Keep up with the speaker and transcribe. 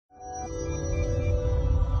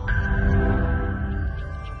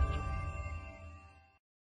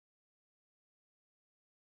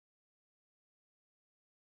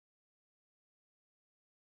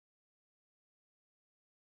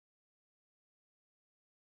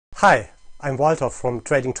Hi, I'm Walter from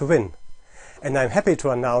Trading to Win, and I'm happy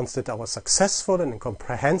to announce that our successful and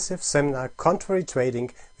comprehensive seminar Contrary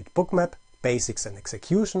Trading with Bookmap, Basics and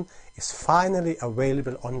Execution is finally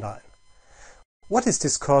available online. What is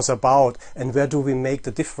this course about and where do we make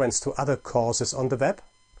the difference to other courses on the web?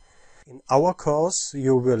 In our course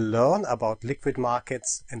you will learn about liquid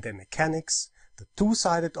markets and their mechanics, the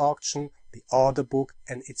two-sided auction, the order book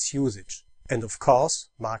and its usage, and of course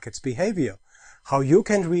markets behavior, how you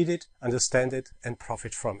can read it, understand it and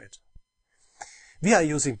profit from it. We are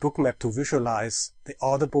using Bookmap to visualize the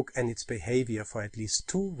order book and its behavior for at least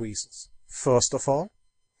two reasons. First of all,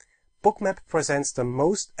 Bookmap presents the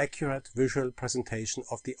most accurate visual presentation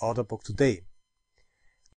of the order book today.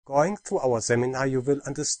 Going through our seminar you will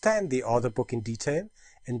understand the order book in detail,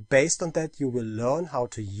 and based on that you will learn how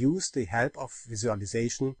to use the help of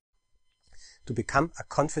visualization to become a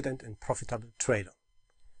confident and profitable trader.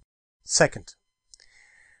 Second,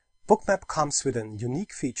 Bookmap comes with a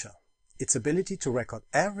unique feature, its ability to record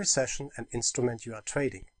every session and instrument you are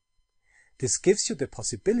trading. This gives you the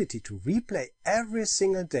possibility to replay every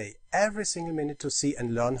single day, every single minute to see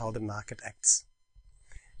and learn how the market acts.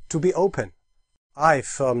 To be open, I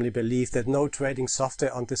firmly believe that no trading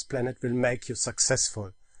software on this planet will make you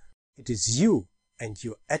successful. It is you and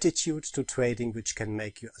your attitude to trading which can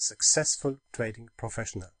make you a successful trading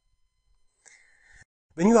professional.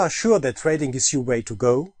 When you are sure that trading is your way to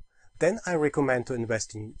go, then I recommend to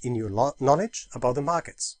invest in your knowledge about the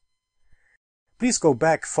markets. Please go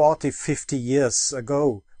back 40-50 years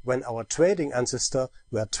ago when our trading ancestors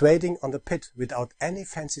were trading on the pit without any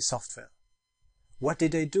fancy software. What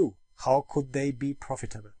did they do? How could they be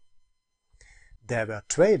profitable? They were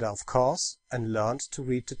traders, of course, and learned to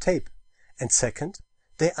read the tape. And second,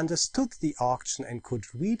 they understood the auction and could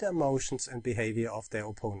read emotions and behavior of their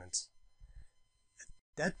opponents.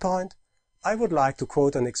 At that point, I would like to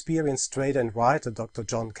quote an experienced trader and writer, Dr.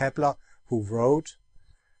 John Kepler, who wrote,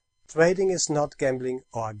 "Trading is not gambling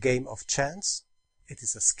or a game of chance. It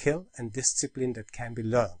is a skill and discipline that can be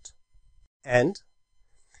learned." And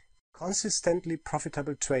consistently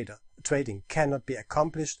profitable trading cannot be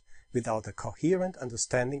accomplished without a coherent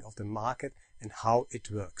understanding of the market and how it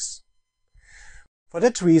works. For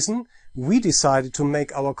that reason, we decided to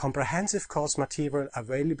make our comprehensive course material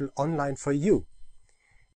available online for you.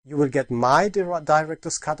 You will get my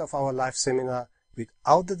director's cut of our live seminar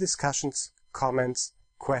without the discussions, comments,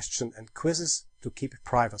 questions and quizzes to keep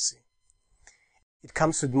privacy. It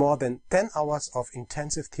comes with more than 10 hours of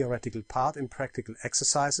intensive theoretical part and practical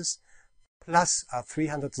exercises, plus a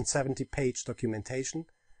 370-page documentation,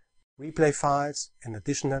 replay files and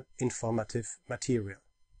additional informative material.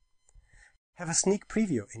 Have a sneak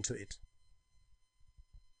preview into it.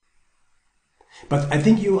 But I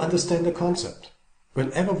think you understand the concept.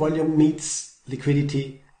 Whenever volume meets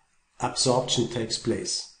liquidity, absorption takes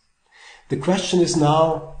place. The question is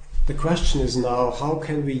now, how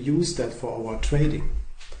can we use that for our trading?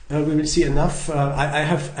 We will see enough.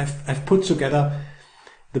 I've put together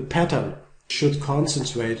the pattern should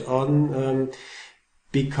concentrate on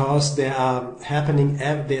because they are happening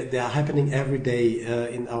every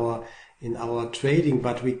day in our trading,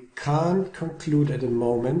 but we can't conclude at the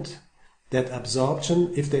moment that absorption,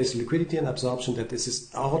 if there is liquidity and absorption, that this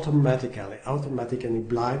is automatically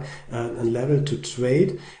blind and level to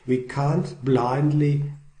trade. We can't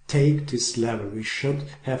blindly take this level. We should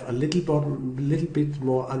have a little bit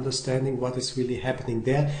more understanding what is really happening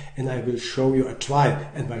there, and I will show you a trial,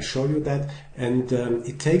 and I show you that, and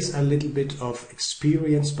it takes a little bit of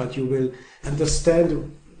experience, but you will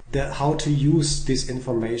understand how to use this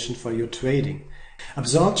information for your trading.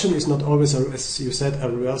 Absorption is not always, as you said, a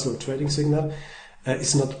reversal trading signal.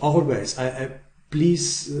 It's not always.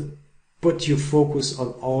 Please put your focus on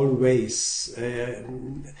always.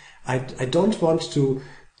 I don't want to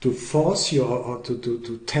force you or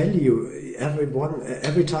to tell you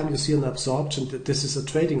every time you see an absorption that this is a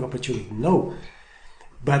trading opportunity. No,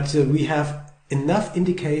 but we have enough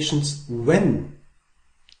indications when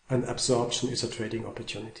an absorption is a trading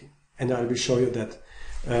opportunity, and I will show you that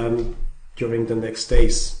during the next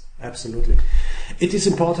days. Absolutely. It is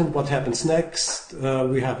important what happens next.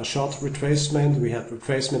 We have a short retracement. We have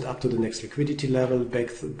retracement up to the next liquidity level,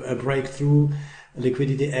 breakthrough.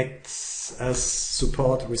 Liquidity acts as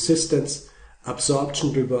support, resistance,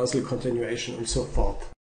 absorption, reversal, continuation, and so forth.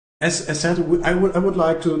 As I said, I would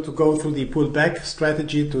like to go through the pullback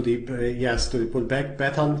strategy, to the pullback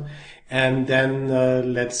pattern, and then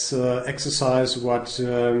let's exercise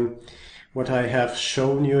what I have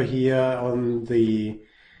shown you here on the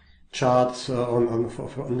chart on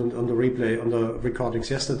the replay, on the recordings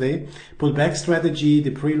yesterday. Pullback strategy,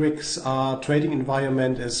 the prereqs are trading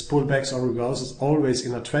environment as pullbacks or reversals always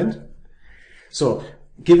in a trend. So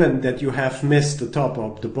given that you have missed the top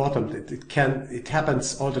or the bottom, it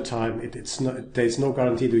happens all the time. There's no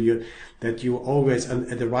guarantee to you that you always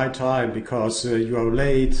at the right time, because you are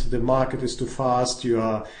late, the market is too fast, you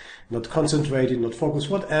are not concentrated, not focused,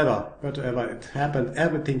 whatever it happened.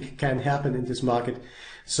 Everything can happen in this market.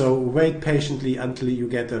 So wait patiently until you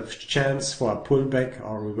get a chance for a pullback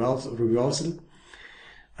or reversal.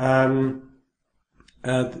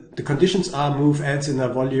 The conditions are move ends in a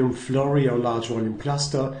volume flurry or large volume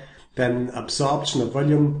cluster. Then absorption of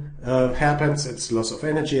volume happens. It's loss of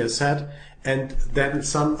energy, as said. And then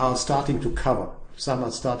some are starting to cover. Some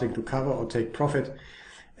are starting to cover or take profit.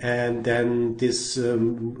 And then this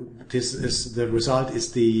is the result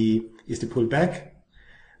is the pullback.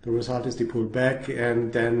 The result is the pullback,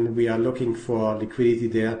 and then we are looking for liquidity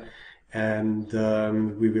there, and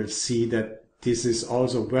we will see that this is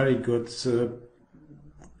also very good.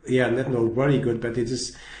 Not very good, but it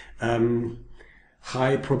is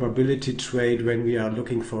high probability trade when we are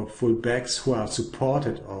looking for pullbacks who are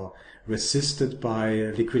supported or resisted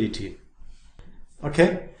by liquidity.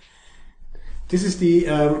 Okay, this is the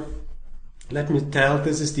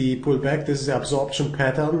this is the pullback. This is the absorption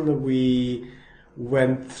pattern we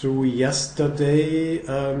went through yesterday.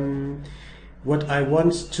 What I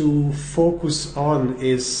want to focus on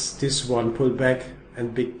is this one, pullback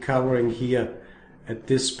and big covering here at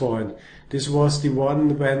this point. This was the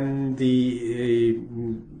one when the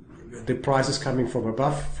price is coming from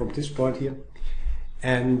above, from this point here,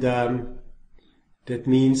 and that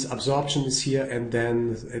means absorption is here, and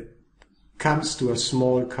then it comes to a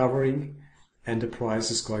small covering and the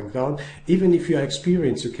price is going down. Even if you are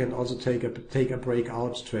experienced, you can also take a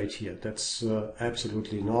breakout trade here. That's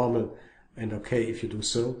absolutely normal and okay if you do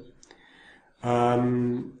so.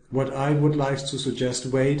 What I would like to suggest,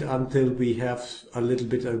 wait until we have a little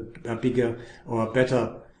bit a bigger or a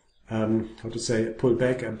better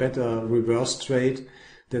pullback, a better reverse trade.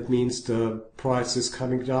 That means the price is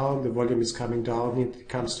coming down, the volume is coming down, it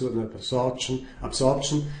comes to an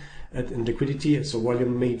absorption and liquidity. So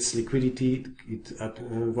volume meets liquidity,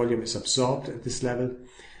 volume is absorbed at this level.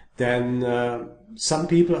 Then some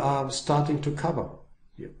people are starting to cover,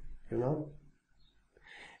 you know.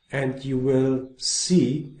 And you will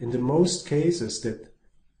see in the most cases that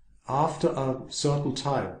after a certain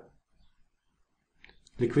time,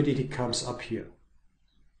 liquidity comes up here.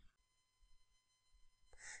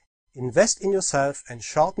 Invest in yourself and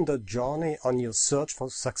shorten the journey on your search for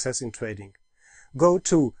success in trading. Go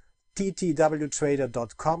to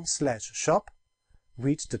ttwtrader.com/shop,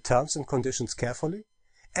 read the terms and conditions carefully,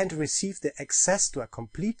 and receive the access to a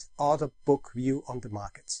complete order book view on the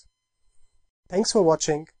markets. Thanks for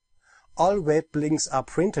watching. All web links are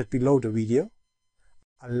printed below the video.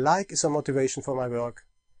 A like is a motivation for my work.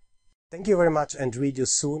 Thank you very much and read you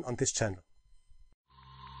soon on this channel.